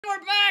We're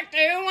back to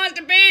Who Wants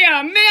to Be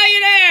a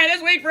Millionaire?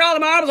 This week for all the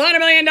marbles, $100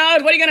 million.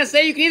 What are you gonna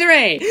say? You can either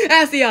A,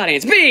 ask the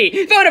audience,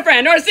 B, phone a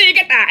friend, or C,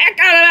 get the heck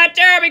out of that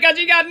chair because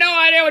you got no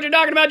idea what you're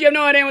talking about. You have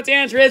no idea what the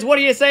answer is. What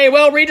do you say?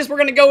 Well, Regis, we're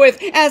gonna go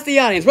with ask the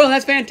audience. Well,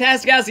 that's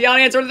fantastic. Ask the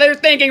audience, or they're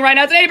thinking right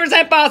now. It's an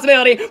 80%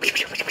 possibility.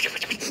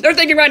 They're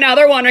thinking right now.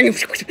 They're wondering.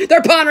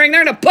 They're pondering.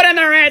 They're gonna put in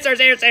their answers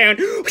here soon.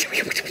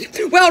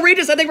 Well,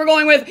 Regis, I think we're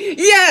going with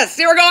yes.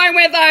 We're going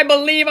with I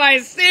believe I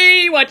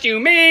see what you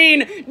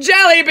mean.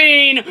 Jelly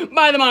bean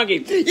by the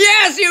monkey.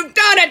 Yes, you've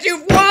done it.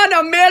 You've won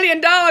 $1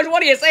 million.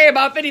 What do you say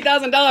about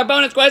 $50,000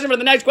 bonus question for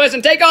the next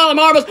question? Take all the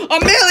marbles. $1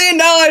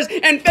 million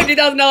and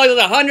 $50,000 is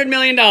 $100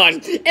 million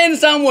in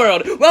some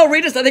world. Well,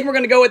 Regis, I think we're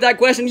gonna go with that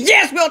question.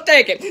 Yes, we'll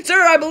take it,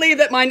 sir. I believe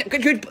that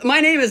my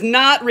name is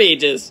not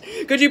Regis.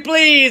 Could you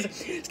please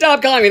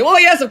stop calling me?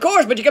 Well, yes, of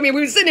course, but we've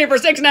been sitting here for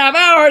 6.5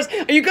 hours.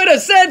 You could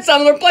have said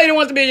something. We're playing Who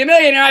Wants to Be a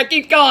Millionaire. I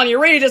keep calling you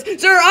Regis.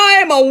 Sir, I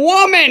am a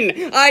woman.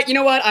 You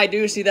know what? I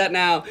do see that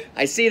now.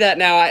 I see that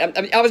now.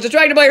 I was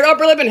distracted by your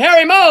upper lip and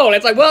hairy mole.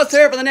 It's like, well,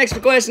 sir, for the next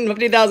question,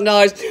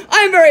 $50,000.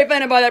 I'm very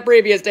offended by that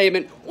previous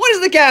statement. What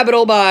is the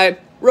capital by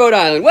Rhode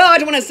Island? Well, I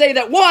just want to say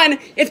that one,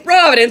 it's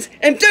Providence,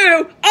 and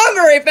two, I'm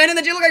very offended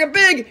that you look like a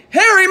big,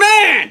 hairy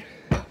man.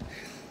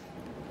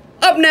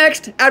 Up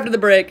next, after the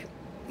break,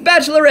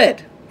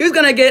 Bachelorette. Who's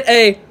gonna get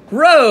a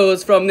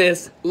rose from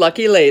this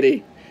lucky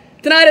lady?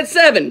 Tonight at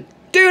 7,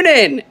 tune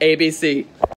in, ABC.